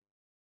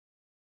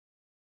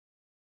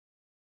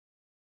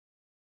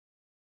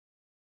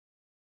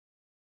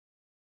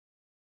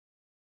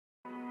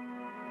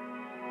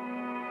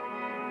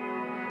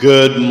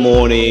Good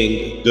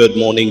morning,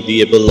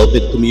 dear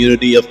beloved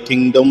community of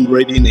Kingdom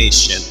Ready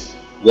Nation.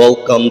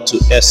 Welcome to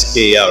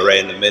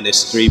SKRN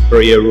Ministry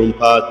Prayer Room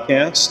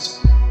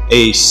Podcast,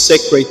 a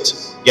sacred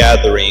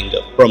gathering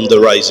from the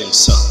rising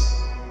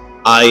sun.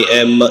 I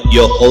am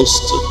your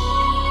host,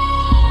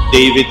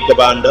 David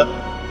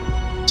Kabanda,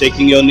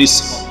 taking you on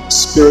this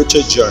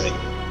spiritual journey.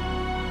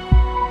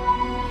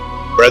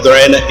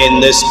 Brethren,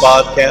 in this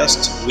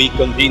podcast, we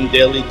convene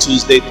daily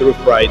Tuesday through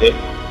Friday.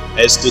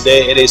 As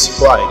today it is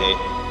Friday,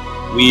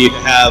 we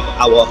have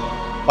our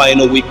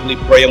final weekly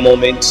prayer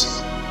moment.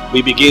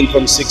 We begin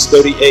from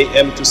 6:30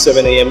 a.m. to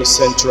 7 a.m.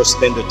 Central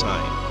Standard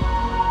Time.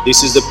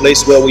 This is the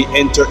place where we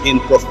enter in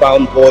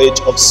profound voyage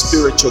of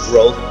spiritual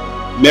growth,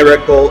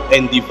 miracle,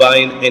 and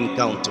divine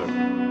encounter.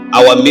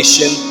 Our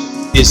mission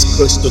is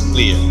crystal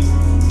clear: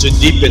 to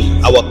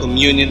deepen our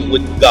communion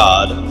with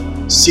God,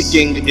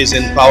 seeking His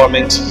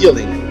empowerment,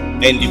 healing,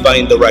 and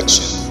divine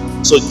direction.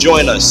 So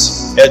join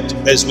us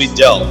as we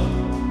delve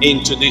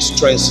into this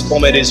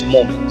transformative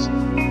moment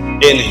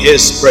in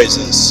His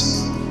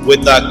presence,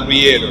 with our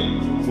Creator,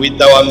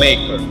 with our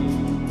Maker.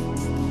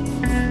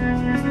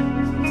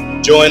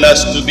 Join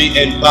us to be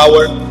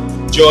empowered,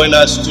 join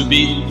us to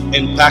be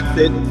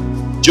impacted,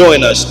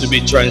 join us to be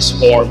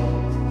transformed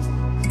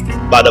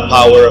by the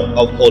power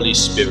of Holy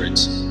Spirit.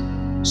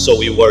 So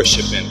we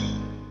worship Him.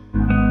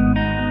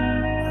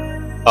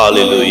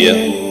 Hallelujah.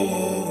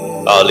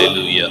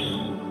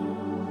 Hallelujah.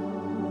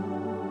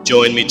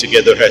 Join me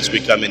together as we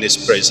come in His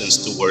presence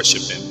to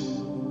worship Him.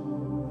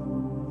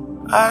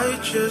 I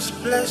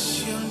just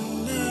bless your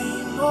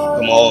name.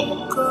 Come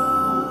on.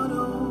 God,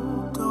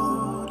 oh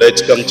God.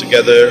 Let's come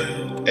together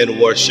and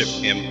worship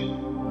Him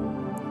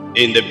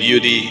in the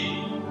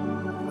beauty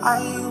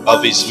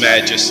of His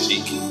majesty.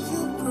 Give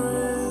you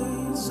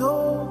praise,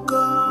 oh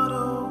God,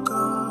 oh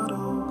God,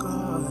 oh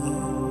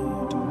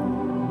God.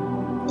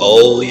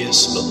 Oh,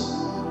 yes, Lord.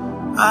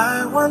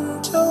 I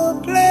want to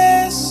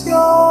bless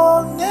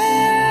your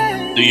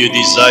name. Do you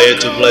desire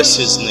to bless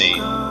His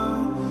name?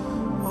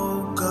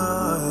 Oh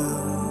God.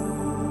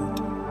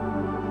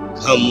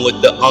 Come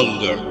with the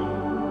hunger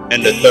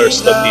and the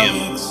thirst of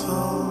Him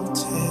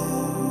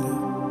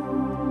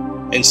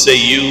and say,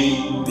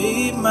 You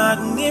Be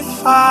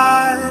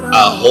magnified,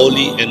 are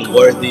holy and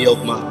worthy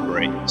of my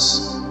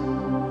praise.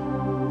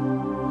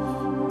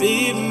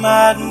 be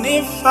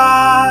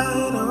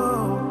magnified,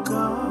 oh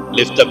God.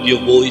 Lift up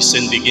your voice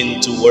and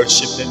begin to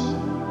worship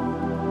Him.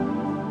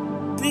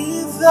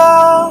 Be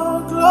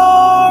thou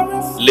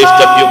glorified.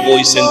 Lift up your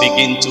voice and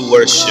begin to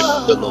worship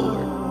the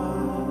Lord.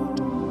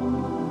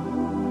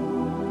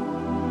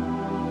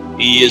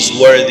 He is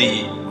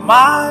worthy.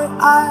 My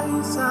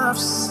eyes have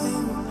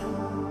seen,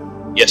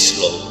 Yes,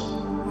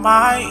 Lord.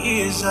 my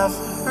ears have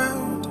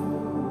heard,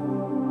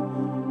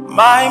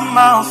 my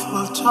mouth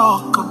will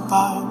talk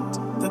about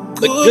the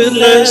The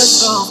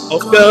goodness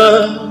of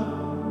God.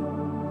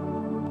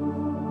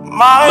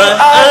 My My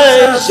eyes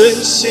eyes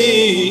have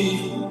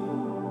seen,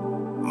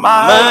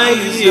 my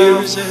ears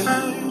ears have have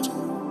heard,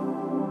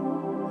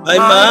 my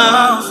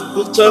mouth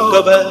will talk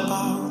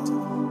about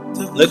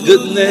the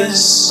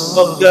goodness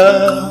of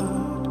God.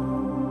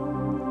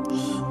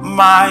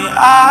 My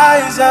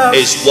eyes have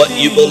Is what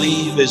you seen,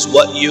 believe, is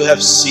what you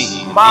have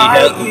seen,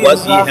 my what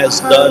ears He have has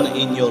heard, done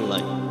in your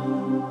life.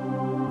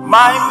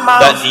 my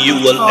mouth That you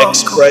will talk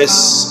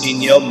express about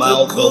in your the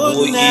mouth of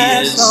who He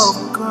goodness is,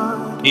 of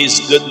God. His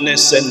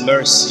goodness and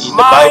mercy. The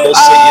My Bible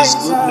says His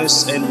eyes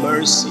goodness have and seen,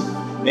 mercy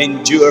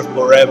endure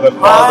forever. my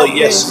Father,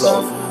 yes, ears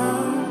Lord. have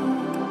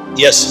heard,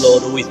 Yes,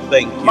 Lord, we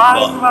thank you, my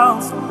Father.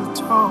 mouth will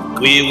talk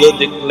We will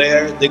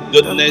declare the the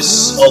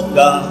goodness of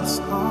God. goodness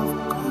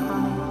of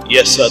God.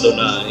 Yes,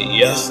 Adonai.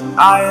 Yes, Yeah,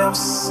 I have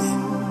seen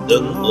the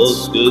the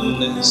Lord's Lord's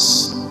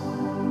goodness,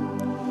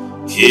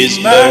 His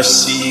His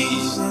mercy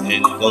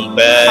and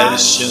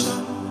compassion.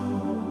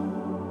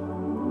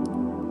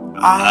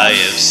 I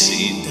have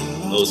seen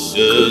the Lord's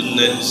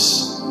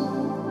goodness.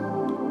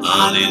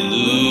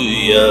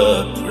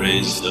 Hallelujah,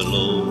 praise the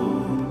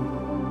Lord.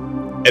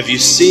 Have you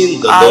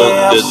seen the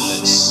Lord's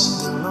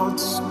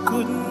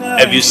goodness?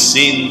 Have you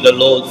seen the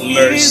Lord's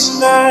His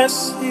mercy?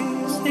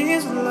 mercies,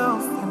 His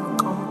love and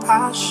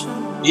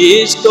compassion.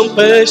 His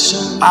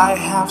compassion. I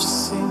have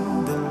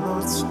seen the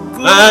Lord's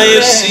goodness. I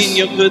have seen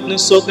your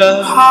goodness, oh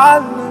God.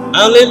 Hallelujah.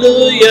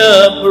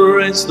 Hallelujah,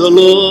 praise the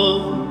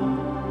Lord.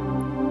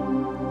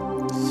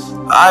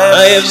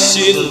 I have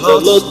seen the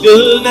Lord's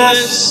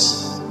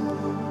goodness,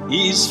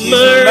 His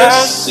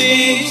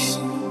mercy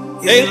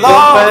and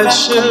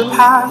compassion.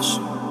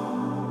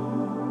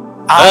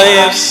 I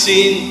have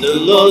seen the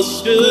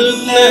Lord's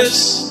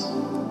goodness.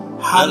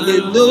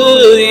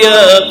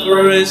 Hallelujah,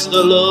 praise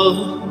the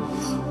Lord.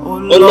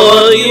 Oh Oh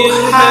Lord, you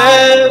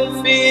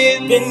have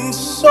been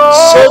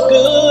so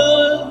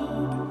good.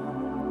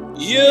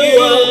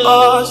 You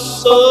are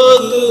so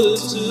good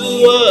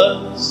to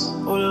us.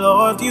 Oh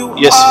Lord, you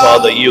Yes, are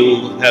Father,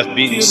 you have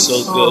been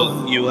so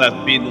good. You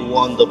have been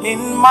wonderful.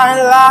 in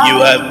my life.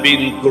 You have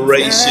been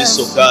gracious,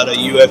 oh God.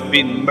 You have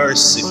been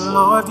merciful. Oh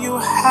Lord, you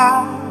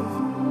have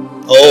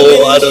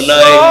Oh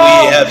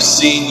Adonai, we have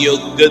seen your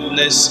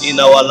goodness in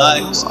our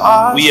lives.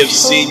 We have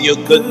seen your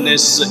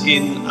goodness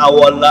in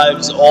our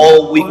lives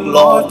all week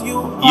long.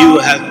 You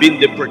have been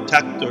the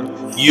protector.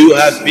 You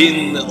have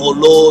been, oh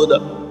Lord,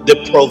 the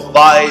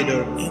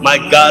provider. My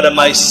God and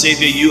my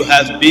Savior, you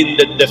have been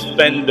the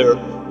defender.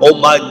 Oh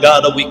my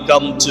God, we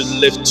come to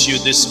lift you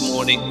this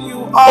morning.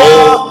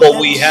 Oh, for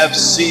we have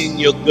seen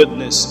your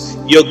goodness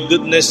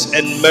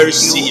and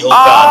mercy, oh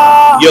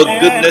God. Your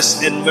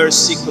goodness and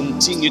mercy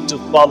continue to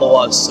follow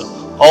us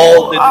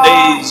all the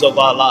days of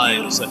our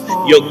lives.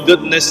 Your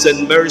goodness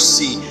and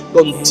mercy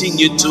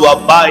continue to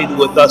abide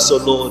with us, O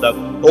Lord.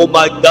 Oh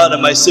my God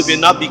and my Savior,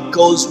 not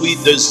because we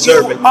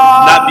deserve it,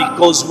 not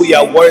because we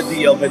are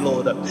worthy of it,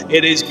 Lord.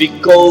 It is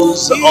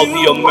because of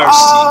your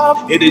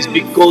mercy. It is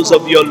because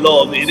of your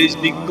love. It is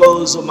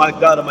because, oh my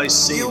God and my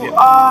Savior,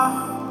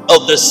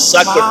 of the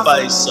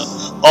sacrifice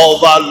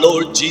of our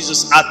Lord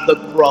Jesus at the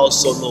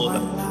cross, oh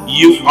Lord.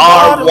 You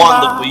are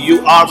wonderful.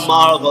 You are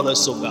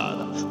marvelous, oh God.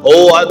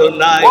 Oh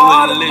Adonai,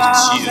 we lift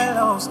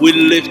you. We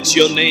lift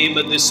your name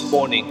this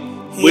morning.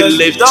 We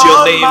lift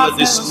your name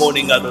this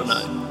morning,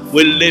 Adonai.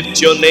 We lift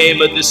your name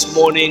this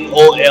morning,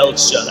 O El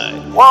Shaddai.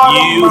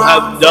 You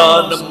have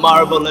done a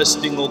marvelous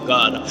thing, O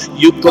God.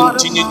 You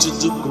continue to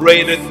do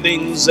greater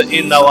things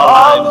in our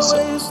lives.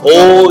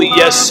 Oh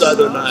yes,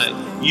 Adonai.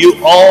 You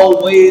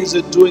always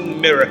are doing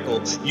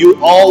miracle. You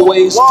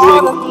always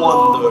doing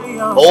wonder.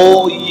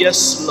 Oh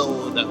yes,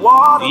 Lord.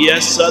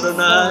 Yes,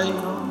 Adonai.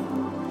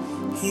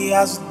 He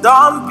has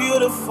done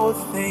beautiful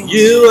things.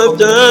 You have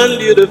done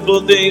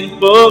beautiful things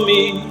for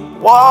me.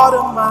 What a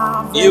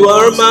marvelous You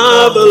are a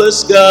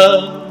marvelous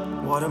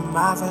God. What a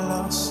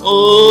marvelous.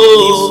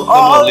 Oh,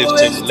 come on,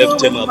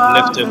 lift him up,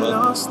 lift him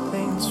up.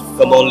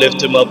 Come on,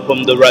 lift him up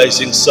from the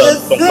rising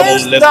sun. Come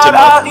on, lift him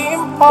up.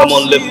 Come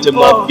on, lift him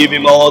up. Give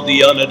him all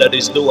the honor that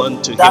is due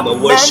unto him.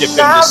 And worship him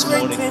this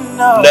morning.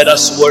 Let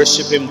us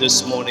worship him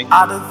this morning.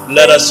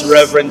 Let us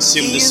reverence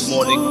him this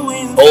morning.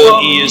 Oh,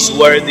 he is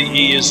worthy,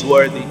 he is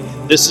worthy.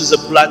 This is a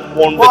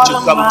platform that you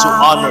come to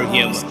honor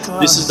him.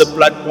 This is the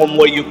platform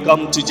where you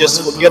come to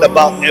just forget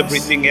about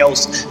everything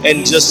else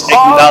and just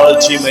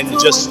acknowledge him and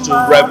just to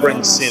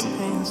reverence him.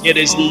 It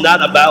is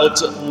not about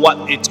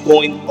what is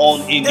going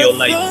on in your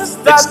life.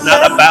 It's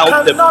not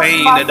about the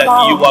pain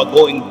that you are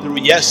going through.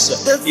 Yes,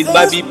 it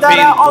might be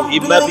painful.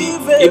 It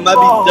might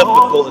be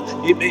difficult.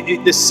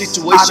 The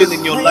situation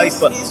in your life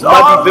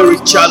might be very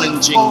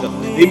challenging.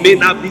 It may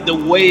not be the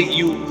way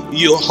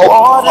you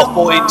hope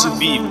for it to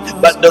be,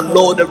 but the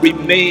Lord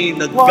remain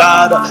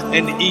God,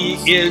 and he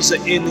is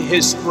in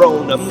his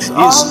throne.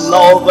 His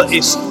love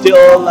is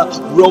still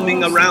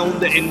roaming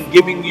around and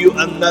giving you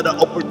another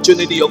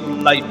opportunity of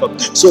life.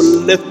 So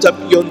lift up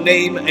your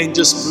name and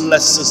just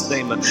bless his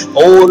name.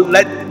 Oh,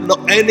 let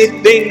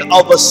anything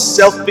of a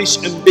selfish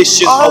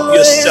ambition of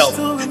yourself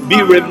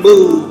be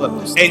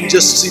removed and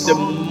just see the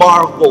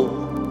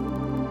marvel,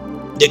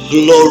 the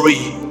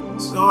glory,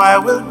 so I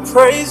will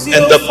praise you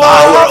and the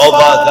power of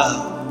our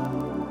God.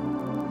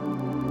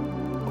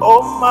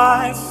 Oh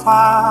my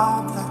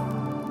Father,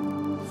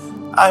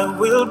 I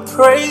will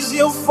praise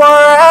you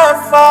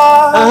forever.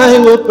 I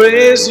will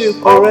praise you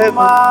forever. Oh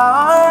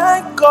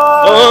my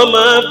God, oh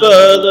my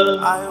Father,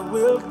 I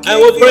will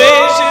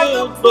praise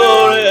you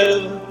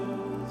forever.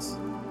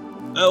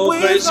 I will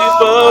praise you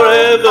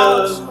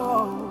forever.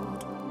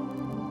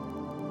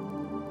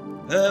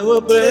 I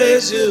will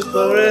praise you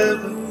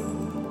forever.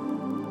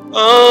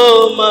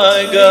 Oh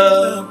my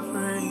God,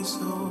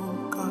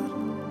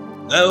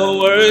 I will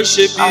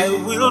worship you. I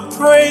will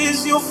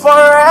praise you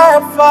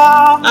forever.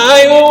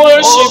 I will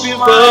worship you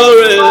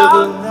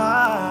forever.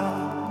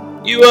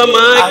 Father, You are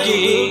my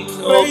King,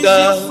 oh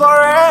God. You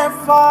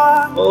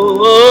forever.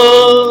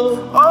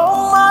 Oh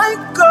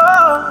my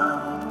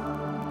God.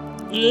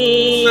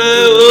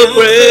 I will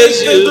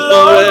praise you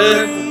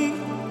forever.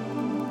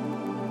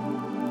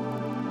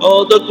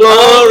 All the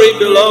glory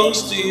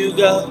belongs to you,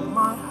 God.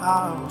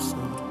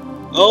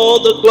 All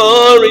the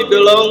glory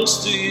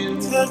belongs to you.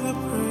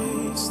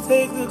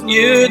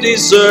 You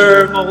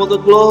deserve all the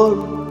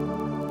glory.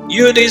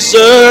 You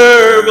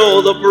deserve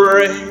all the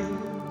praise.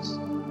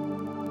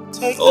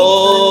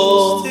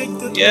 Oh,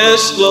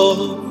 yes,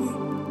 Lord.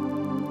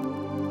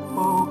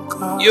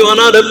 You are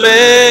not a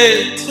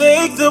man.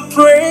 Take the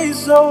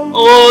praise,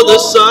 oh, the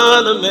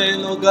Son of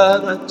Man, oh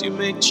God, that you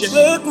may change.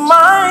 Take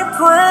my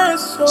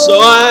praise, so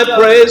I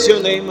praise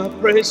your name, I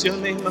praise your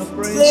name, I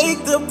praise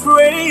Take the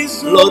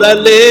praise, Lord, I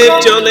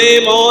lift your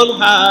name on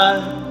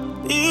high.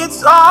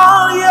 It's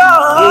all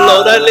yours.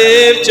 Lord, I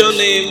lift your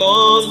name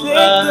on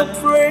high. Take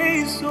the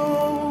praise,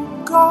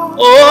 oh God.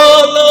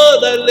 Oh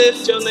Lord, I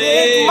lift your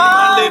name,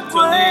 I lift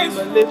your name,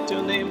 I lift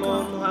your name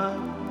on high.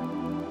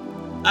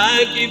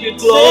 I give you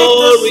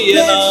glory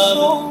and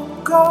honor.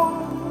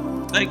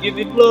 I give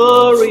you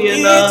glory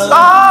and honor. It's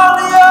all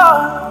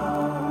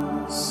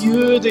yours.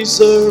 You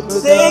deserve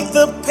it. Take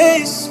the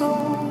pace,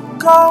 oh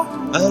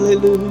God.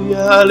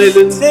 Hallelujah,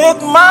 hallelujah.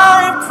 Take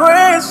my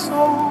praise,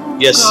 oh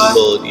Yes, God.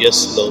 Lord,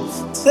 yes, Lord.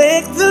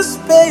 Take the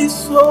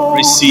space, oh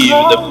Receive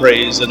God. the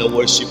praise and the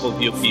worship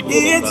of your people, oh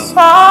It's God.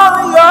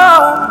 all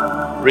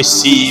yours.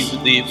 Receive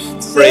the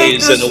Take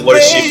praise the and the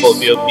worship of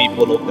space, your oh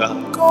people, oh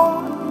God.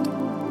 God.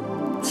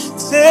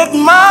 Take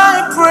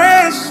my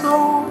praise,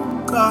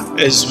 oh God.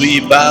 As we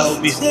bow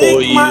before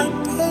Take my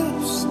you,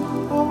 pace,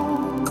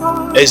 oh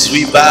God. as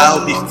we Come bow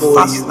on, Lord, before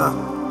you, faster.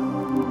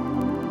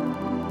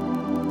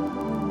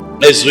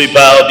 as we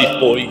bow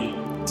before you.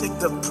 Take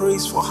the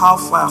praise for how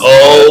far I've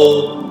come.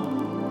 Oh,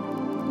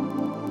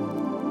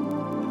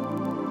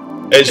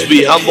 as Take we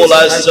the humble pace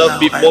right ourselves now.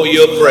 I before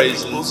your offer it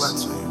over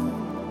presence, to you.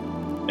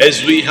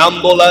 as we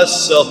humble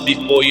ourselves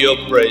before your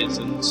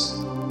presence,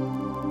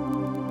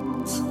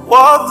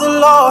 What the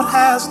Lord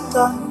has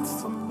done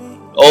for me.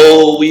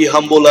 oh, we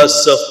humble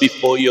ourselves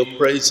before your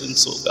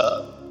presence, oh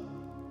God.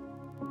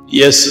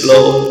 Yes,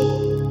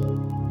 Lord.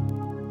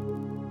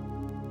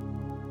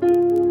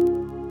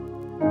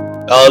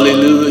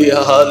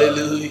 Hallelujah,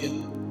 hallelujah.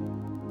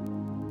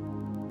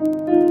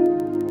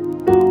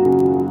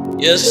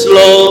 Yes,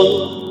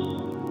 Lord.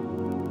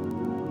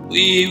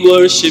 We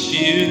worship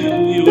you,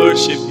 we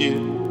worship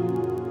you.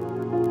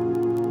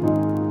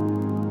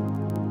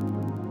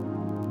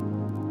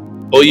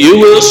 Oh, you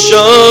will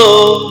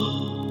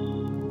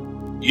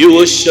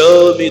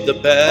show me the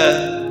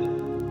path.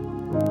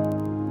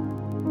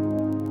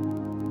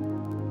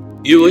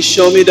 You will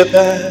show me the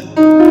path.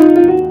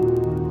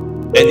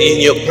 And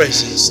in your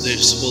presence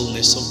there's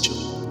fullness of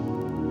joy.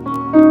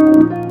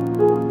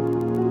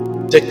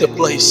 Take the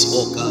place,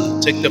 oh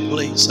God. Take the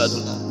place,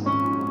 Adonai.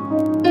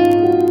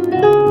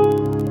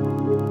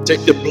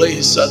 Take the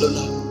place,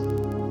 Adonai.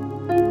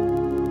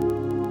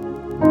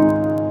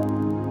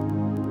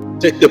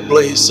 Take the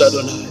place,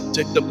 Adonai.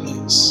 Take the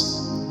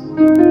place.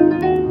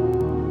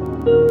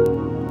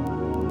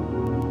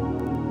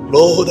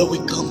 Lord, we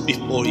come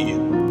before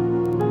you.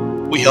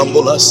 We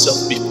humble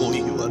ourselves before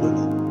you,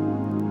 Adonai.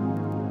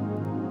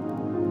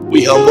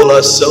 We humble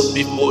ourselves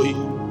before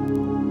you.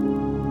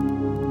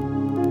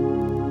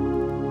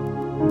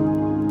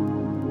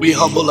 We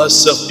humble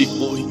ourselves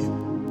before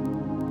you.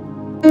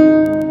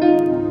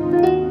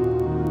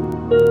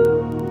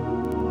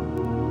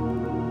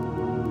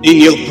 In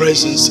your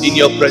presence, in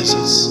your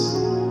presence.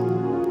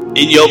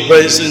 In your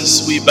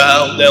presence we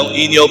bow down.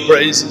 In your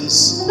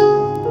presence.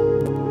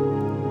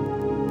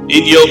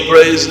 In your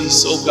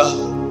presence, oh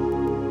God.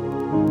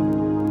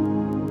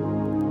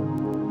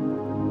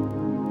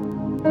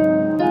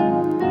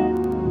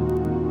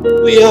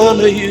 We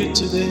honor you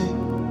today.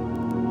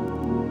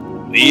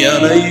 We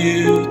honor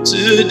you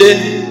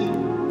today.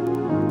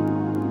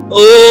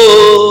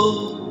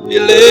 Oh, we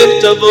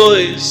lift a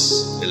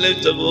voice. We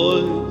lift a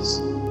voice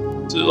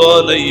to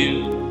honor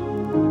you.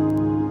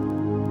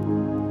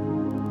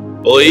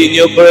 Oh, in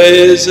your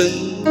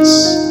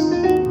presence.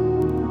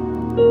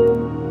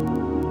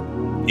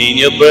 In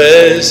your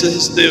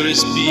presence there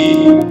is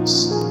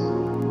peace.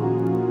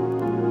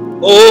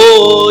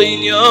 Oh,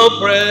 in your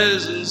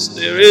presence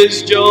there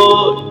is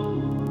joy.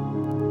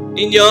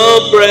 In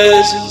your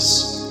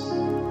presence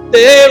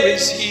there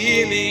is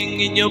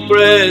healing. In your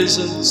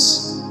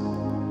presence.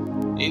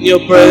 In your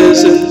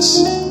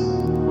presence.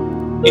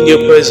 In your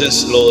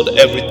presence, Lord,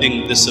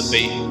 everything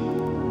dissipates.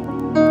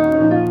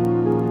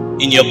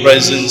 In your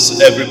presence,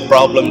 every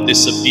problem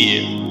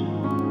disappears.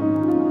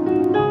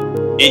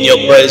 In your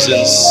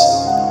presence,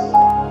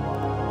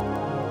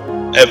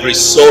 every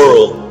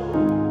sorrow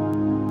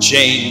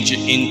change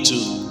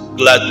into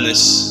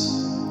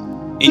gladness.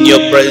 In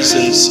your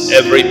presence,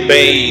 every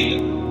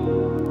pain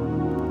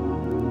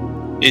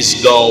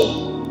is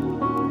gone.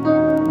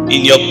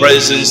 In your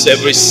presence,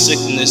 every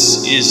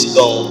sickness is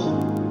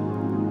gone.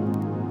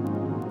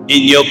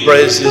 In your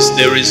presence,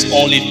 there is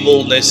only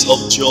fullness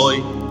of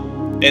joy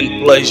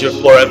and pleasure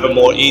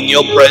forevermore. In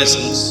your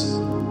presence.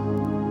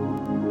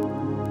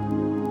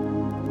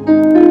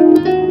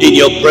 In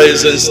your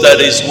presence,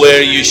 that is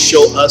where you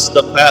show us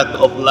the path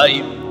of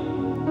life.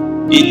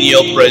 In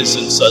your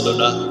presence,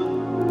 Adonai.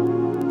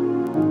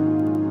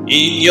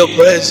 In your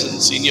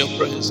presence, in your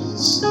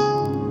presence.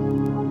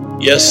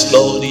 Yes,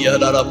 Lord.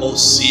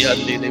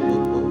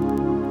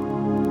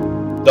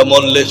 Come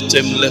on, lift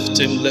him, lift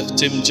him,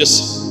 lift him.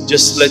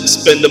 Just let's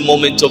spend a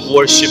moment of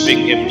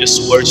worshiping him.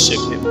 Just worship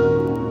him.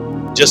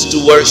 Just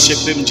to worship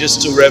him,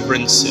 just to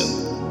reverence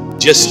him.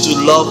 Just to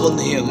love on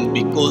him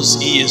because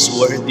he is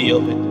worthy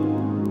of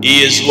it.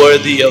 He is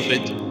worthy of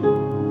it.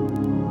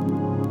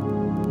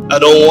 I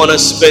don't want to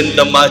spend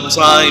my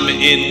time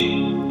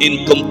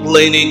in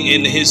complaining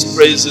in his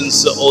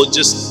presence or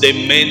just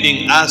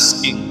demanding,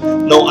 asking.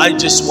 No, I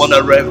just want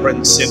to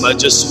reverence him. I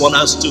just want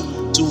us to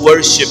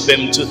worship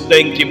him, to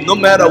thank him, no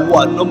matter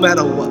what, no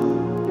matter what,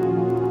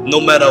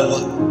 no matter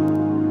what.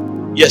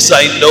 Yes,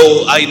 I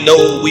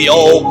know we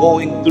all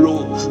going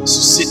through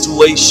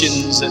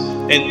situations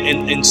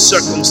and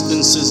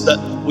circumstances that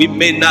we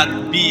may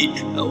not be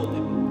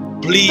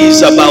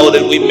pleased about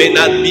it. We may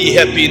not be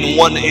happy in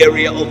one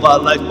area of our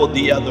life or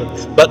the other,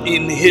 but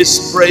in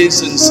His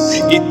presence,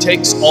 it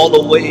takes all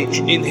away.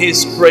 In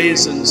His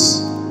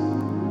presence,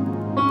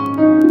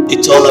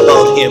 it's all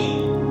about Him.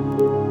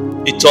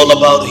 It's all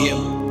about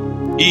Him.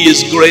 He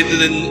is greater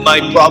than my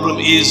problem.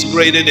 He is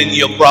greater than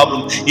your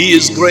problem. He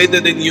is greater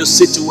than your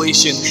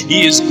situation.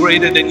 He is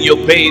greater than your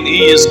pain.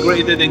 He is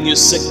greater than your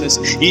sickness.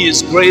 He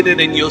is greater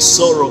than your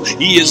sorrow.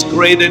 He is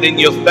greater than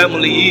your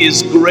family. He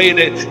is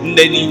greater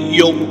than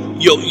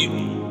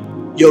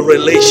your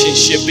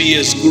relationship. He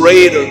is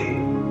greater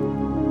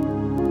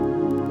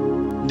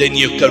than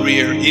your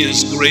career. He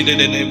is greater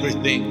than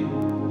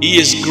everything. He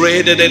is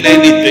greater than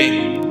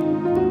anything.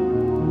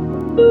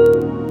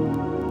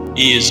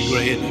 He is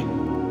greater.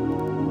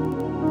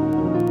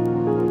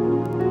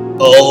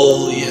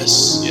 Oh,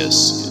 yes, yes,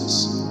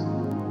 yes.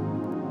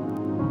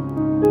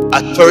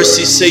 At first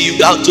He said you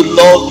got to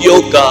love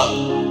your God.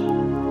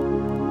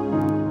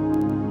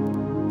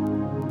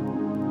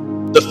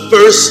 The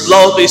first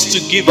love is to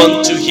give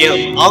unto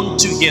Him,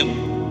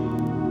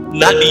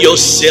 not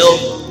yourself,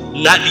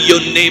 not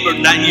your neighbor,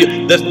 not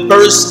you. The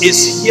first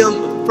is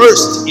Him.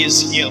 First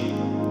is Him.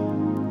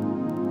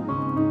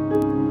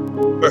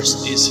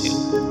 First is Him.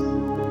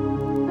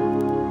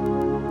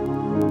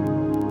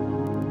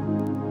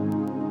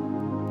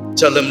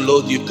 Tell Him,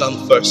 Lord, you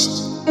come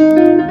first.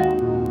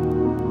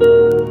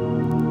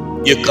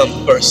 You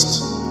come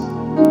first.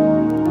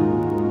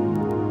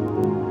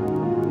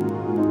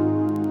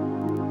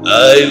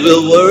 I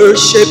will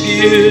worship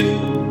you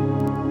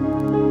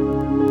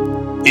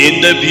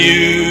in the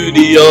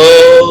beauty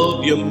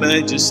of your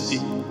majesty.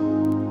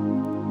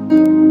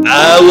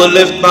 I will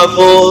lift my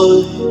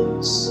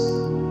voice.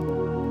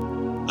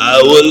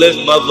 I will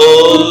lift my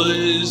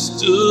voice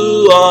to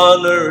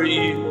honor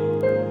you.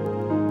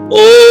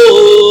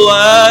 Oh,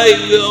 I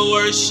will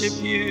worship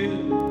you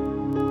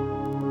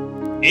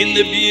in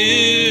the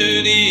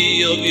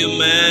beauty of your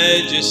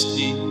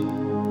majesty.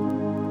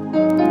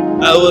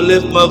 I will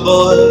lift my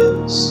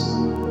voice.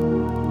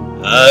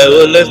 I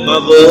will lift my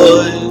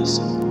voice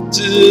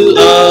to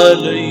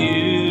honor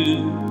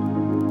you.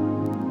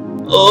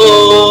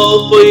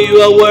 Oh, for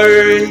you are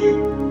worthy.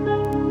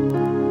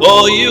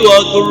 Oh, you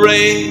are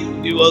great.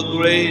 You are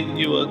great.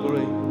 You are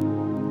great.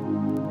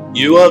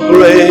 You are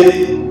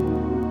great.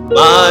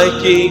 My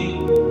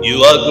King,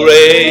 you are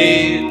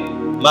great,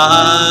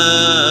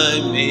 my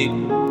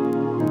King.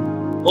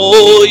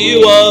 Oh,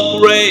 you are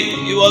great,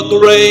 you are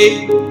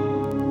great.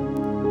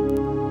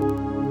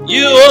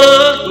 You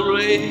are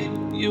great,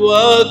 you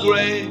are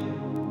great.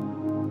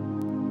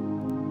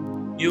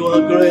 You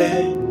are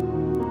great.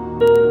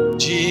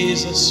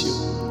 Jesus,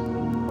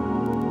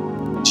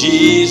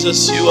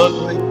 you are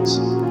great.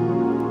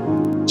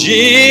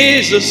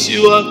 Jesus,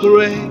 you are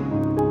great.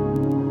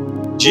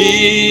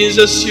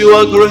 Jesus, you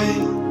are great.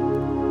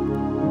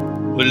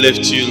 We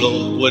lift you,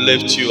 Lord. We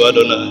lift you,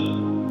 Adonai.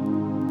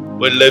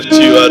 We lift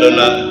you,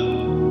 Adonai.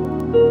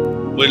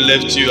 We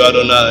lift you,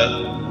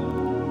 Adonai.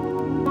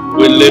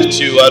 We lift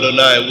you,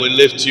 Adonai. We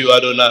lift you,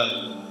 Adonai.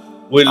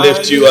 We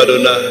lift you,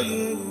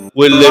 Adonai.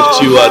 We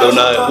lift you,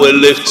 Adonai. We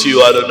lift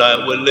you,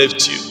 Adonai. We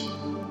lift you.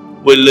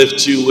 We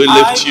lift you. We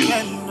lift you.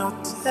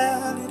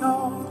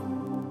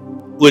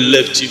 We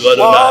lift you,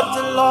 Adonai. What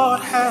the Lord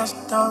has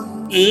done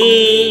for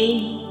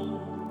me.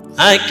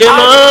 I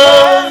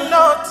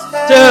cannot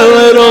tell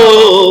it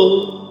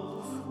all.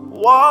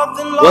 What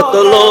the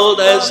Lord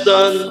has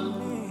done,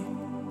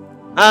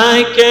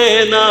 I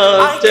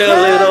cannot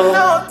tell it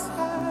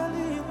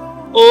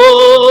all.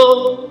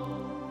 Oh,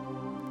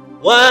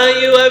 what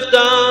you have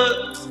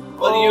done,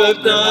 what you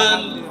have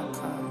done,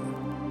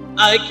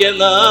 I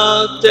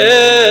cannot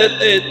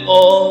tell it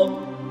all.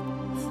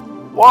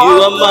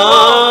 You are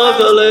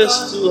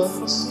marvelous to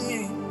us.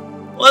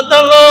 What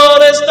the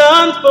Lord has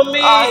done for me,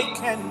 I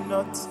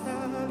cannot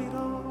tell it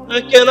all.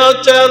 I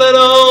cannot tell it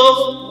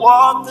all.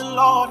 What the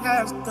Lord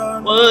has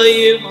done, What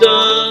you've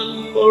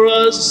done for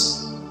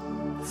us,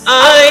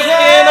 I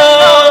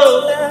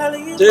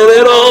cannot tell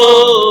it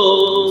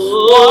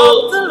all.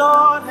 What the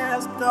Lord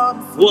has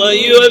done for What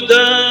you have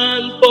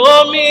done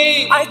for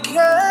me, I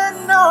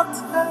cannot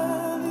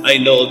tell it. I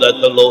know that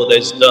the Lord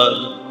has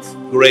done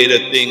greater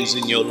things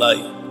in your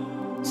life.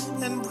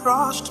 And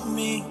brushed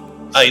me.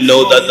 I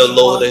know that the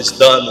Lord has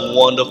done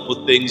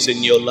wonderful things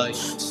in your life.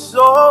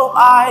 So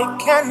I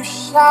can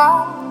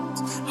shout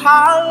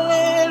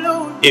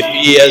hallelujah. If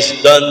He has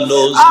done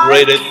those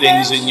greater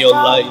things in your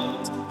life,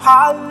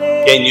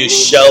 can you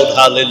shout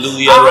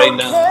hallelujah right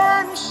now?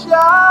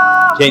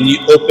 Can you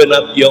open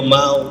up your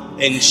mouth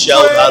and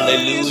shout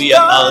hallelujah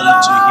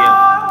unto Him?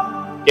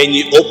 Can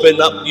you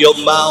open up your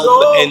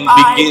mouth and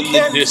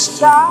begin just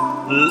to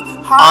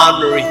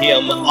honor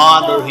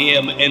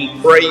Him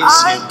and praise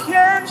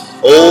Him?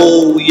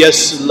 Oh,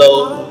 yes,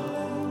 Lord,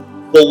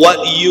 for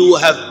what you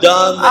have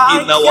done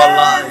in our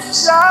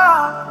lives.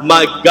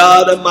 My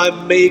God and my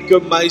Maker,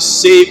 my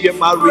Savior,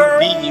 my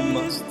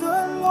Redeemer,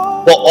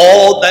 for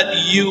all that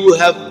you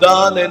have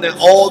done and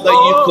all that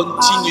you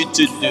continue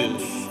to do.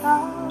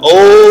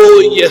 Oh,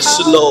 yes,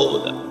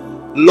 Lord.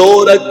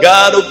 Lord, a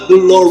God of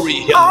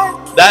glory.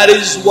 That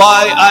is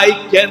why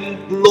I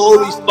can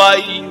glorify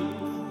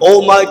you,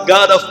 oh my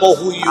God, for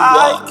who you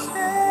are,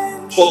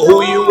 for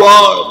who you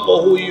are,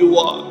 for who you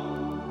are,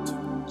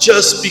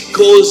 just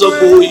because of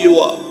who you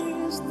are.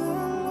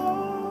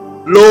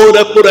 Lord,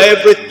 I put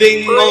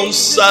everything on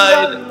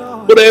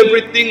side, put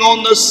everything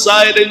on the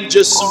side and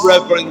just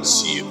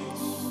reverence you.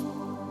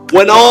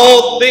 When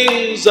all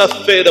things are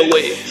fade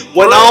away,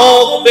 when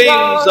all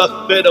things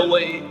are fade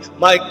away,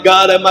 my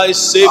God and my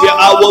Savior,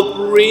 I will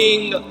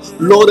bring,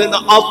 Lord, an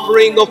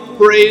offering of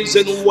praise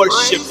and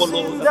worship, oh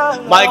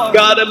Lord. My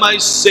God and my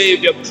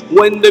Savior,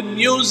 when the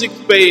music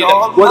fades,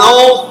 when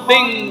all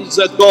things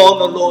are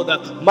gone, oh Lord,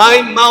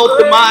 my mouth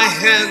and my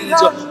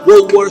hands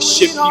will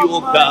worship you,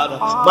 oh God.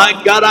 My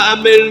God, I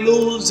may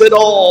lose it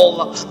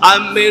all.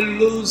 I may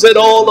lose it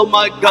all, oh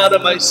my God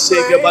and my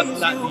Savior, but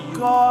not you.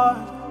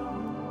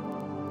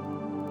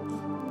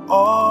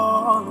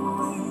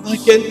 Always. I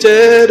can't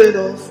tell it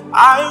off.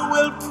 I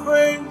will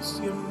praise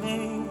your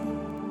name.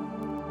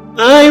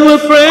 I will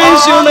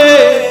praise your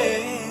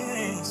name.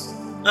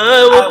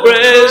 I will I will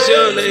praise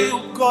your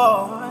name. you,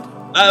 God.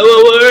 I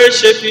will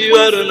worship you,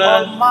 With Adonai.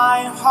 all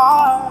my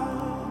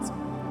heart.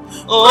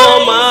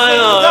 All my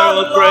heart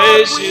will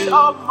praise with you.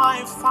 all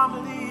my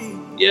family.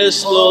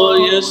 Yes,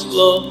 Lord. Yes,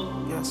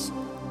 Lord. Yes.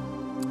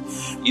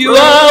 You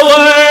are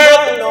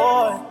worthy.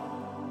 Lord.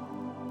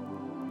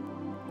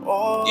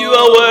 You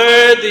are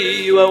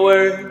worthy. You are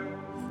worthy.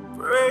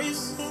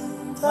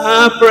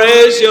 I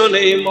praise your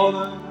name,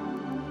 Lord.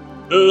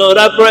 Lord,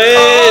 I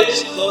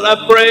praise. Lord,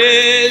 I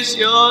praise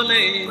your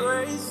name.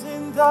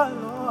 Praising the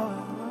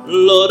Lord.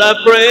 Lord, I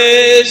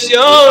praise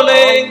your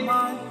name.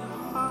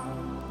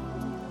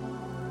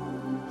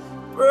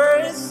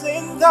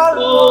 Praising the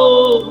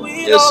Oh, Lord.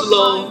 yes,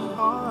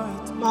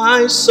 Lord.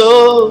 My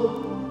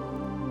soul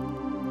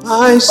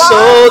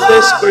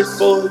desperate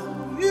for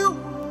you.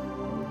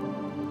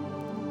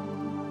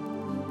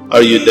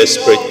 Are you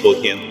desperate for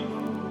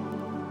him?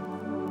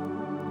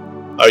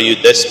 Are you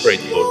desperate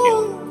for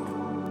him?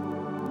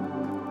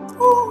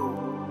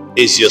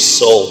 Is your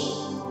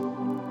soul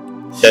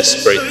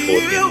desperate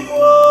for him?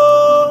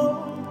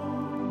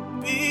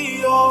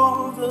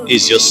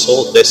 Is your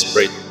soul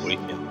desperate for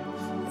him?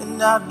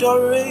 In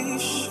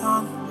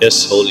adoration.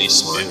 Yes, Holy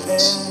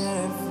Spirit.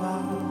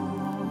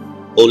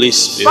 Holy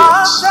Spirit.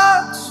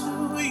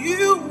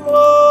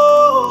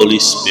 Holy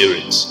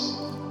Spirit.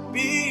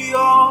 Be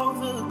all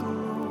the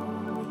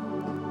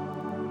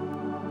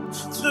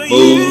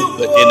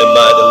Move in a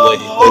mighty way,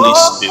 Holy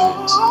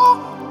Spirit.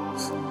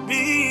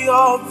 Be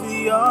all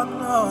the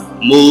honor.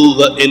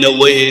 Move in a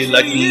way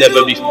like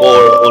never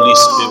before, Holy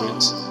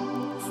Spirit.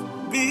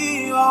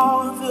 Be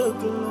all the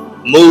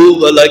glory.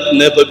 Move like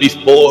never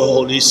before,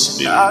 Holy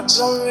Spirit.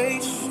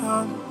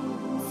 Adoration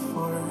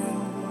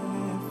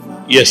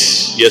forever.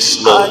 Yes,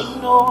 yes, Lord.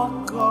 I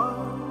know God.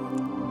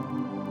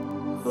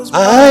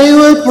 I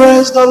will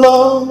praise the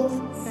Lord.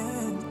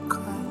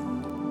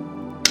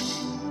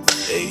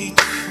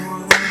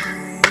 Faithful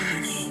and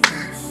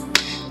gracious.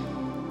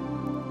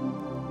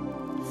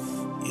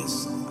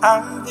 Yes,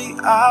 I'm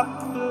the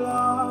apple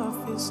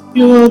of his eye.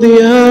 You are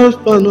the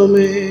Alpha and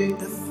Omega.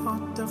 The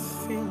thought that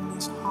fills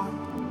his heart.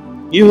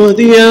 You are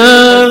the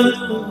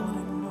Alpha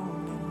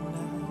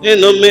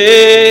and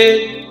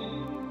Omega.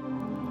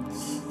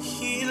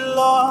 He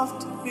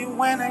loved me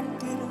when I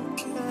didn't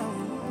care.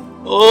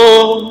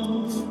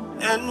 Oh,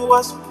 and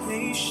was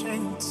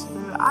patient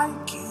till I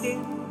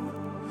came.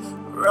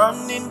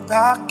 Running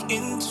back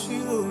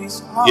into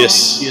his arms.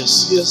 yes,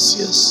 yes, yes,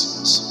 yes,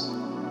 yes.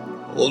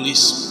 Holy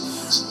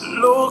Spirit.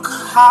 Look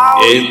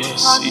how he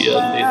turned me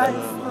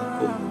around.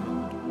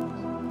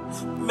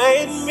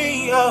 Made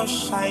me a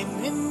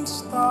shining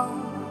star.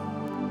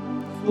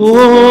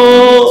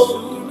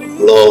 Oh,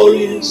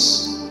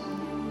 glorious.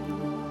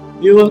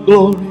 You are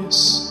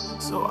glorious.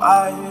 So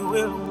I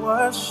will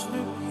worship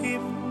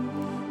him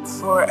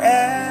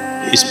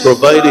forever. He's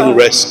providing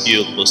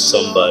rescue for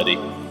somebody.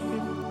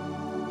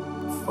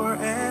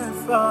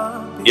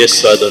 Forever.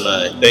 Yes,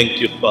 Adonai.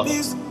 Thank you, Father.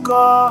 This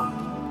God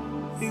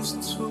is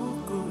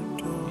too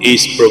good.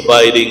 He's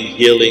providing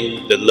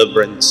healing,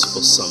 deliverance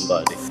for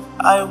somebody.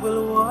 I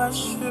will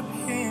worship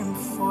him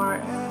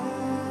forever.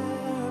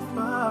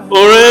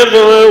 Forever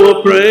I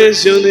will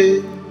praise your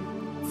name.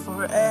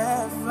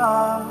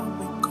 Forever,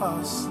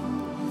 because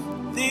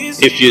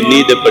this if you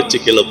need a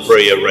particular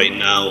prayer right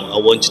now, I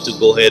want you to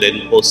go ahead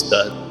and post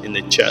that in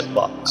the chat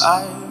box.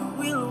 I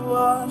will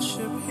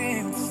worship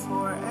him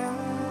forever.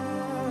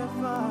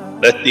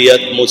 Let the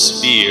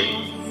atmosphere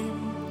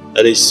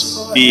that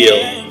is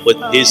filled with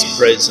his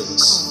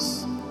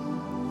presence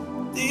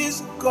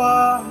This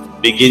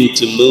God begin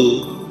to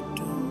move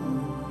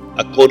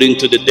according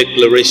to the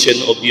declaration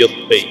of your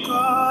faith.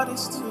 God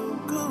is too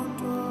good.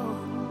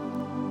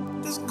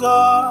 This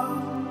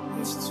God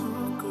is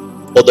too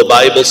good. For the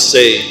Bible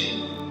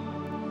says,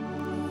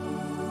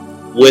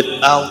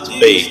 without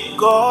faith,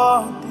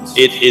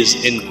 it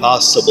is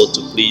impossible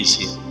to please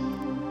him.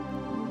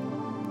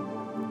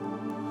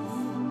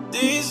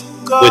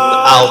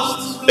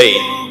 Without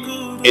faith,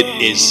 it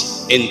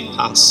is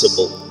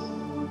impossible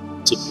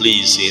to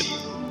please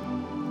Him.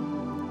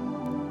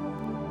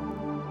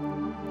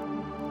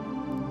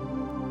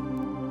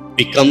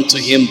 We come to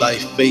Him by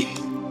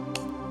faith,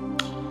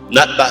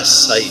 not by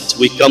sight.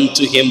 We come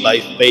to Him by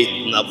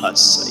faith, not by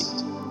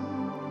sight.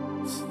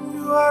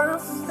 You are a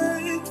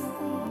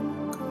faithful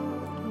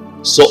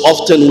God. So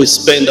often we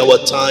spend our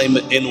time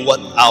in what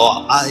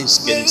our eyes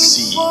can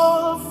see.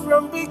 Faithful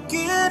from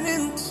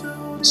beginning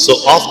to So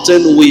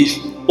often we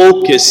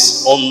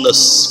focus on the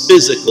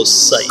physical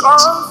sight.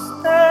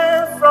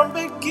 constant from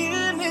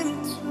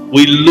beginning to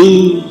We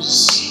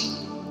lose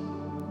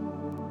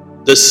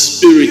the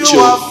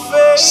spiritual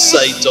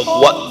sight of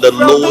what the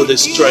Lord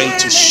is trying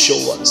to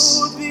show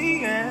us,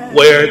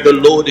 where the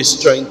Lord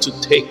is trying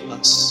to take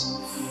us.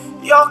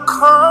 You're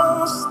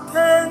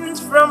constant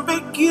from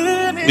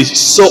beginning.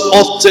 So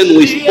often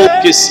we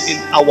focus in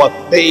our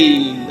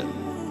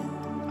pain,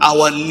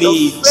 our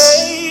needs.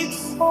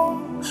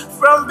 Faithful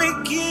from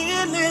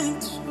beginning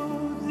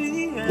to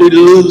the end. We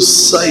lose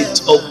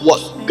sight of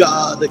what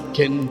God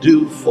can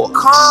do for us.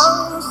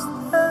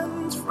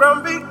 Constant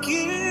from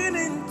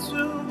beginning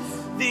to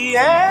the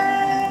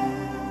end.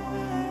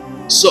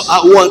 So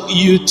I want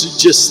you to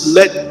just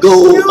let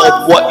go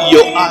of what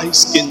your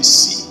eyes can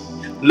see.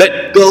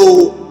 Let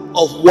go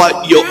of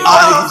what your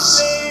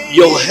eyes,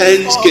 your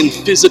hands can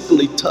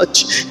physically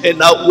touch.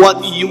 And I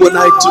want you and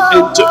I to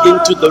enter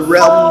into the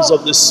realms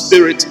of the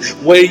Spirit,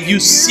 where you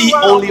see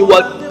only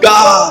what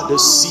God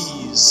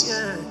sees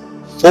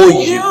for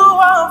You you.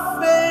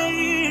 are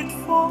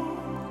faithful.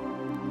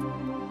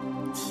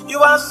 You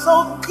are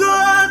so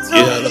good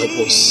to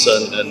me.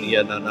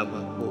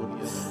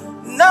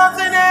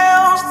 Nothing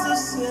else to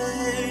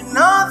say,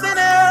 nothing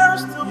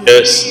else to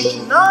Yes, preach,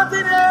 Lord.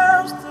 nothing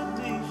else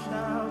to dish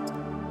out.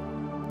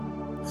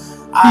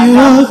 I You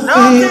have are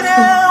nothing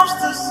faithful. else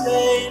to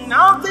say,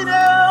 nothing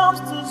else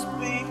to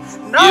speak,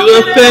 You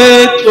are nothing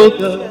faithful, else to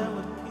God. share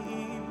with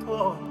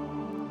people.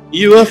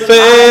 You are I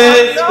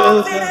have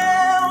faithful, nothing God.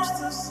 else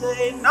to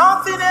say,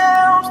 nothing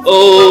else to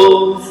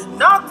Oh, do,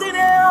 nothing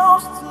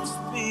else to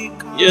speak.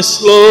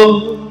 yes,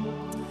 Lord.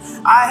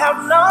 I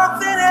have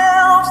nothing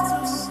else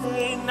to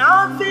say,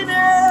 nothing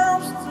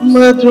else to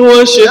But to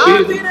worship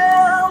nothing you,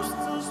 else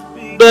to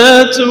speak.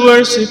 but to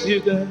worship you,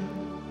 God.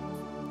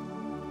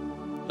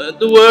 But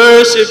to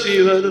worship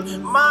you, Adonai.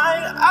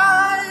 My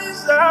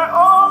eyes are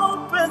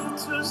open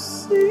to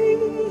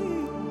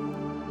see.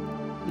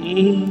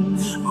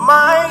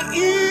 My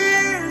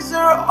ears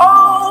are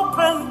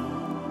open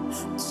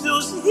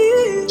to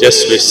hear.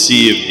 Just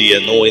receive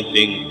the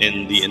anointing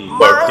and the My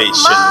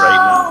impartation right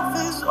mouth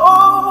is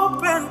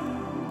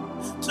open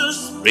to now.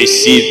 speak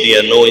Receive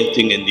the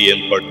anointing and the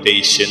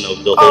impartation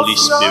of the Holy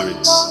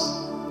Spirit.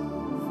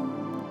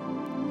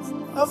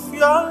 Of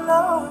your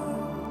love.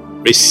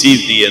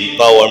 Receive the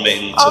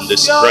empowerment and the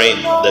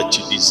strength that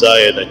you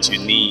desire, that you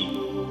need.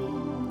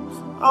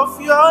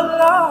 Of your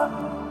love.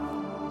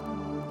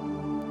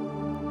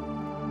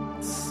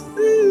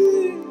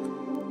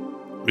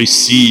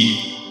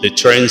 Receive the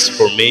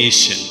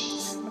transformation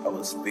I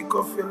will speak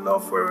of your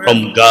love forever.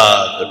 from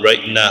God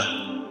right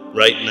now.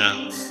 Right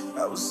now.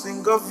 I will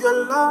sing of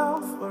your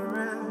love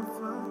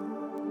forever.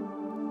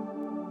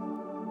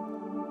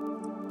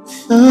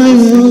 I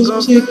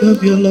will speak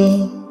of your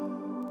love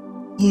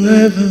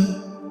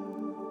forever.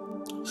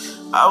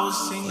 I will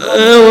sing of I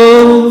your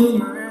will love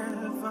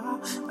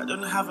forever. I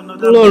don't have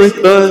another glorify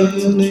message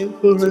your name to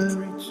forever.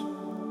 preach.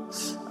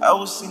 I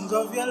will sing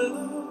of your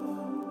love.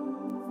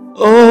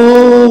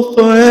 Oh,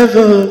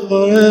 forever,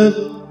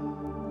 forever.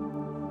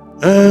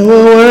 I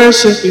will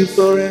worship you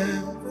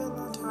forever.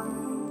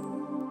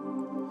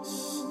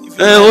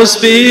 I will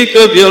speak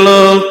of your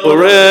love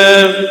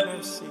forever.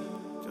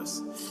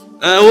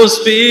 I will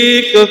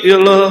speak of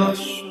your love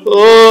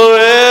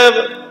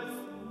forever.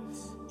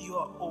 You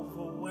are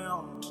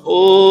overwhelmed.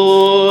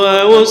 Oh,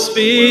 I will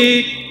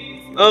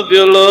speak of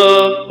your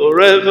love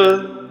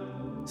forever.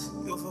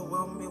 You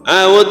overwhelm me.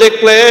 I will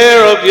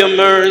declare of your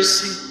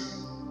mercy.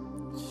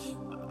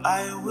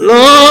 I will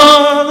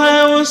Lord,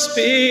 I will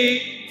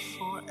speak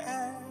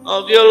forever.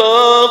 of your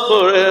love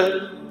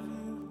forever.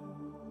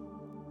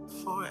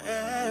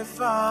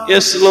 Forever.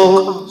 Yes,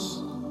 Lord.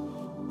 Because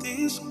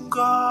this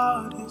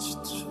God is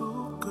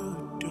too good.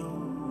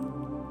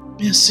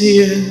 Yes, He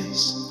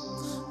is.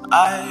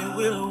 I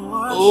will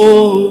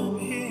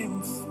worship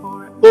Him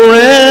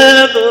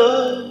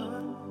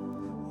Forever.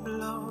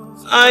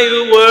 Love I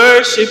will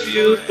worship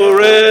you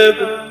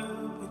forever.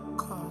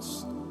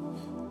 because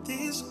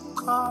this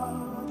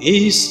God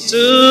He's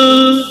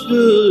too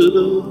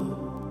good.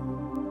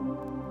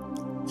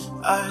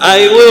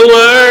 I will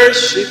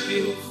worship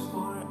you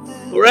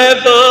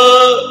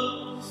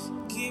forever.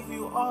 give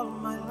you all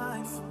my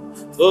life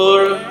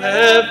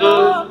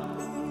Forever.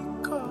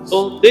 because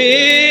Oh,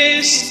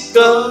 this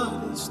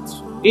God is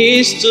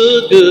is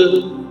too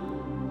good.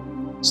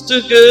 It's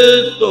too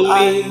good for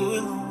I me.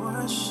 will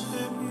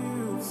worship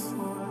you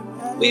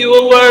forever. We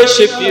will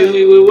worship you.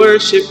 We will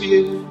worship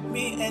you.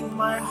 Me and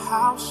my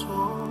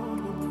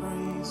household will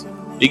praise your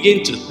name.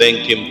 Begin to thank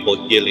Him for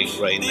healing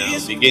right now.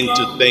 Begin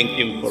to thank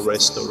Him for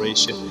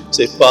restoration.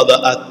 Say, Father,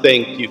 I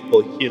thank you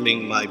for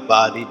healing my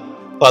body.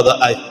 Father,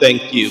 I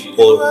thank you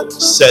for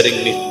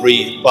setting me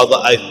free. Father,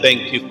 I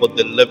thank you for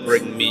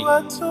delivering me.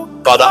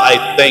 Father,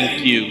 I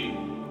thank you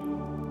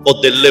for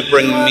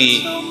delivering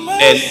me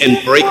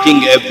and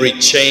breaking every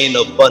chain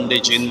of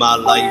bondage in my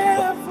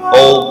life.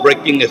 Oh,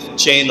 breaking a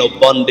chain of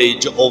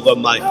bondage over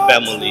my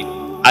family.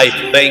 I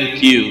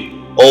thank you.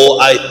 Oh,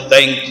 I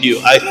thank you.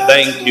 I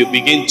thank you.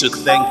 Begin to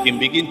thank Him.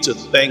 Begin to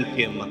thank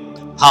Him.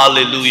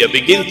 Hallelujah.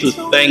 Begin to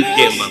thank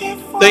Him.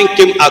 Thank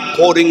Him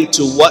according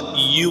to what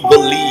you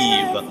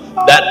believe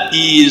that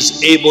He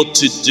is able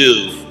to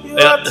do.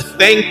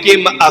 Thank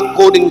Him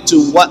according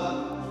to what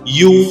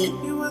you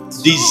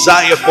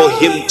desire for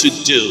Him to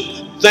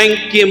do.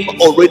 Thank Him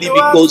already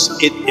because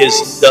it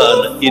is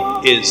done. It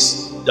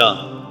is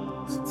done.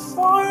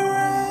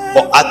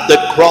 For at the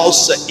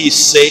cross He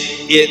said,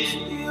 it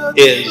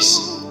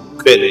is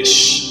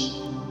finished.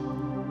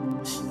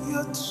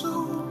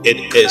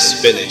 It is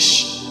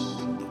finished.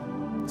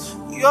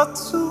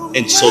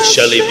 And so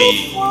shall it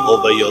be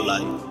over your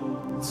life.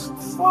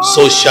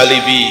 So shall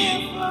it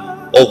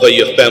be over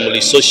your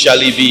family. So shall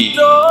it be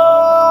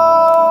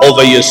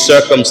over your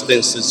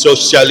circumstances. So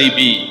shall it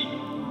be.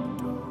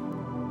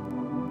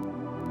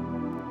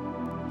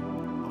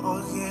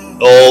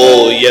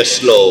 Oh,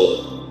 yes,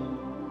 Lord.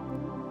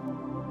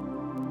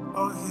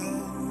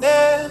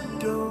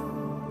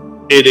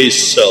 It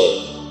is so.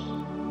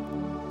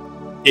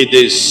 It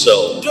is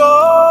so.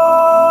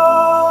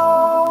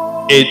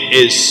 It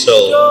is so.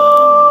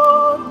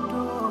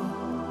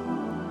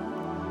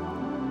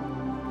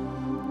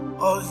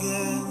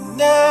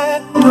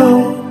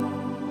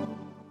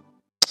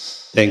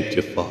 Thank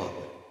you, Father.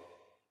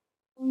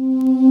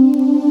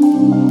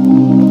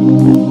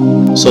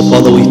 So,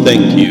 Father, we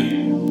thank you.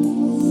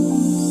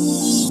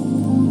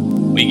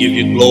 We give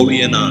you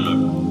glory and honor.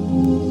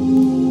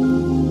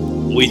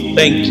 We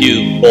thank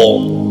you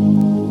for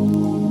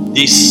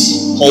this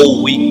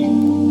whole week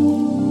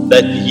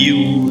that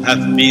you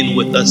have been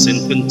with us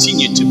and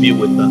continue to be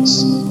with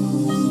us.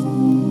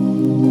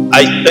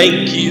 I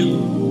thank you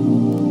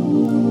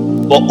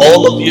for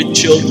all of your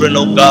children,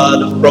 oh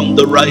God, from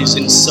the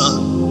rising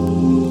sun,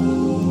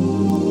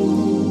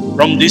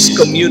 from this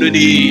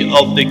community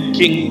of the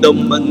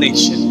Kingdom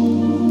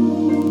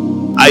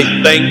Nation. I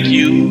thank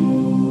you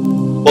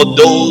for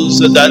those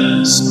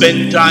that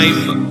spend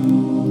time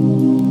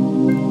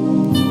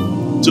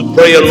to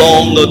pray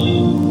along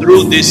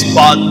through this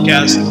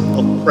podcast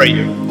of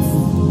prayer.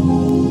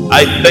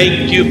 I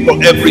thank you for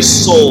every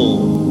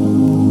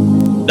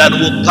soul that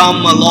will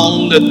come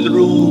along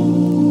through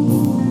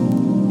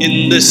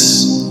in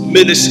this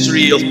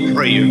ministry of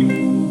prayer.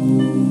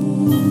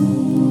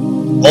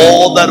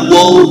 All that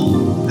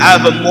will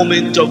have a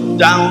moment of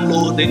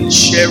download and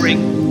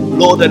sharing.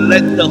 Lord, and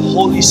let the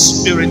Holy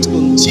Spirit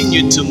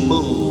continue to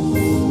move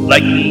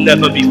like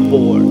never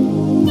before.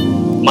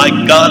 My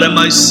God and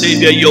my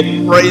Savior, your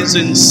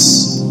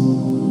presence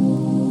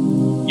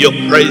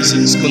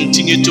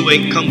continue to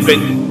encompass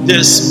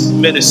this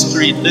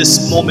ministry,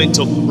 this moment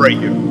of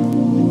prayer.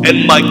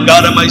 And my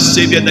God and my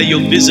Savior, that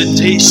your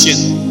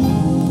visitation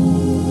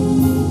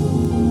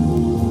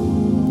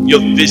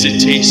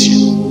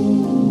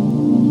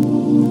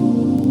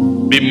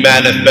be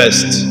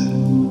manifest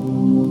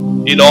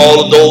in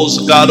all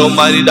those, God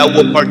Almighty, that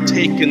will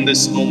partake in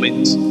this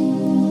moment,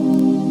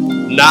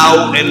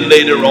 now and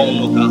later on,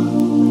 oh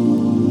God.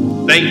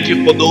 Thank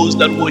you for those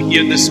that were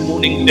here this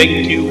morning.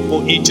 Thank you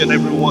for each and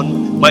every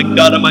one. My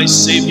God and my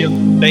Savior,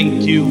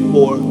 thank you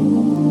for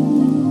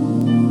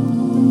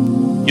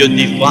your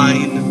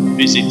divine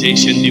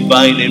visitation,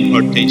 divine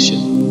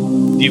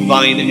impartation,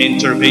 divine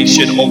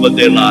intervention over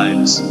their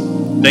lives.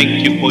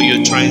 Thank you for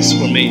your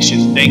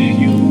transformation. Thank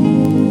you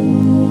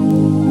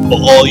for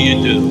all you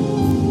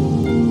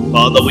do.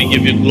 Father, we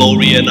give you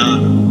glory and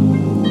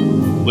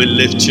honor. We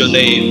lift your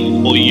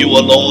name, for you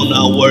alone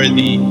are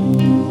worthy.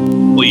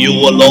 For you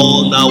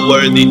alone are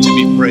worthy to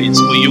be praised.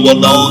 For you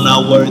alone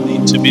are worthy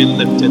to be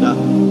lifted up.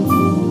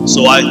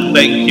 So I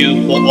thank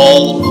you for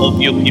all of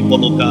your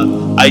people, oh God.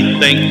 I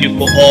thank you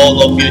for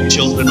all of your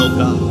children, oh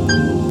God.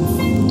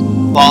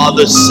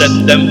 Father,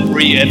 set them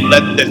free and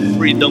let the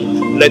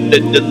freedom, let the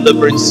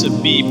deliverance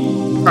be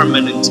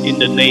permanent in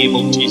the name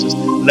of Jesus.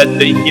 Let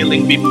the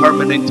healing be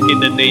permanent in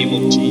the name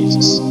of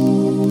Jesus.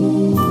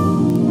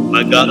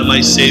 My God and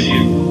my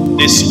Savior,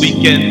 this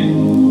weekend,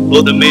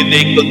 Lord, may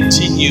they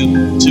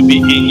continue to be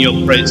in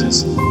your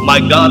presence. My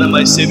God and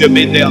my Savior,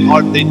 may their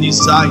heart, their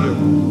desire,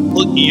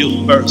 put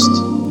you first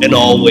and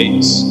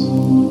always.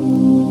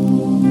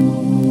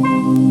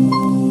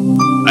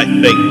 I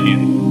thank you.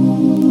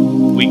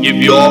 We give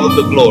you all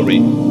the glory.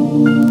 In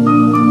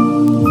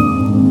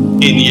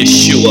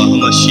Yeshua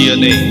HaMashiach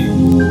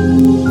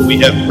name, we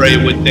have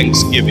prayed with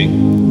thanksgiving.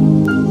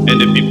 And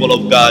the people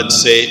of God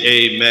say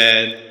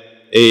amen.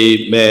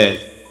 Amen.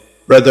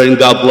 Brethren,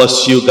 God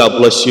bless you. God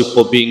bless you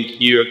for being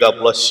here. God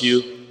bless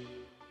you.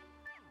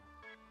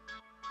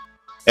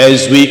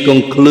 As we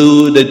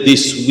conclude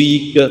this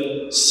week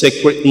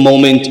sacred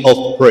moment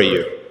of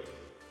prayer,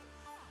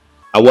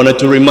 I wanted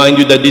to remind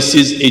you that this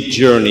is a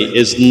journey,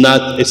 it's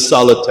not a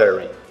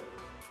solitary.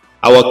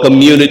 Our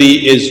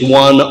community is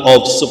one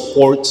of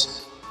support,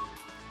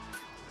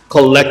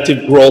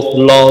 collective growth,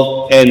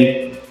 love,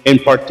 and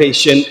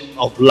impartation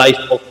of life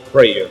of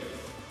prayer.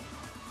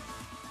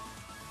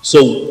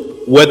 So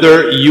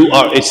whether you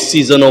are a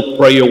seasonal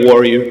prayer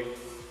warrior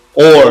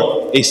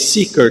or a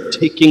seeker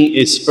taking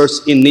his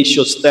first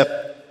initial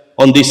step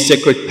on this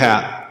sacred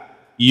path,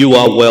 you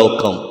are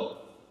welcome.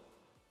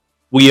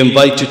 We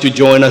invite you to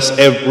join us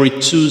every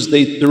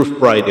Tuesday through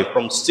Friday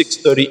from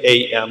 6:30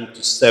 a.m.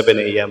 to 7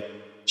 a.m.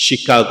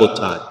 Chicago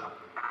time.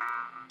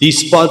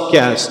 This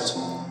podcast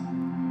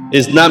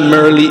is not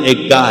merely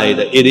a guide,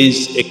 it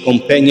is a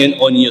companion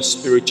on your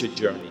spiritual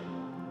journey.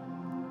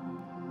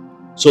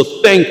 So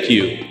thank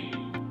you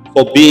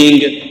for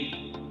being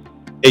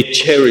a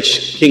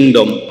cherished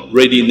Kingdom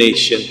Ready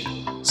Nation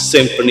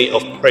Symphony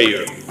of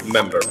Prayer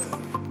member.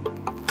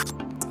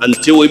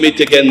 Until we meet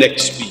again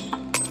next week,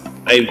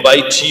 I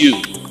invite you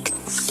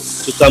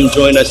to come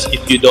join us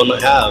if you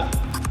don't have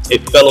a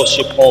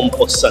fellowship home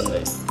for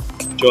Sunday.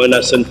 Join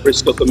us in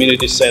Frisco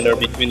Community Center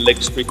between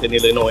Lake Street and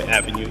Illinois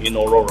Avenue in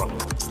Aurora.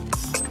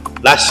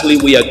 Lastly,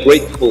 we are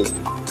grateful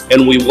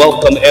and we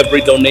welcome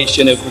every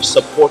donation, every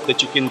support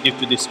that you can give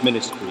to this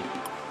ministry.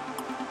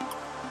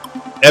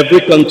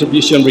 Every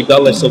contribution,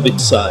 regardless of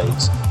its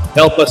size,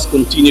 help us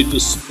continue to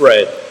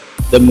spread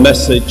the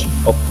message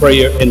of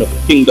prayer and of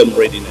kingdom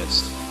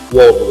readiness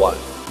worldwide.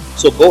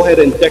 So go ahead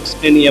and text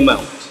any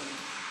amount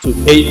to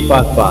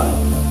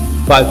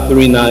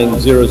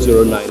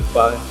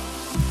 855-539-0095,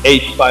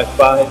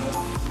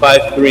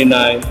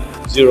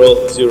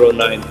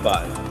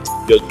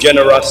 855-539-0095. Your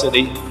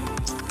generosity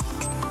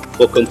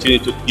will continue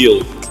to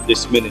build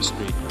this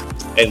ministry,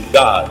 and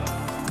God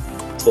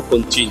will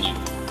continue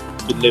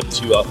to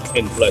lift you up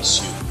and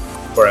bless you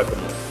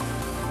forevermore.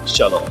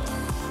 Shalom.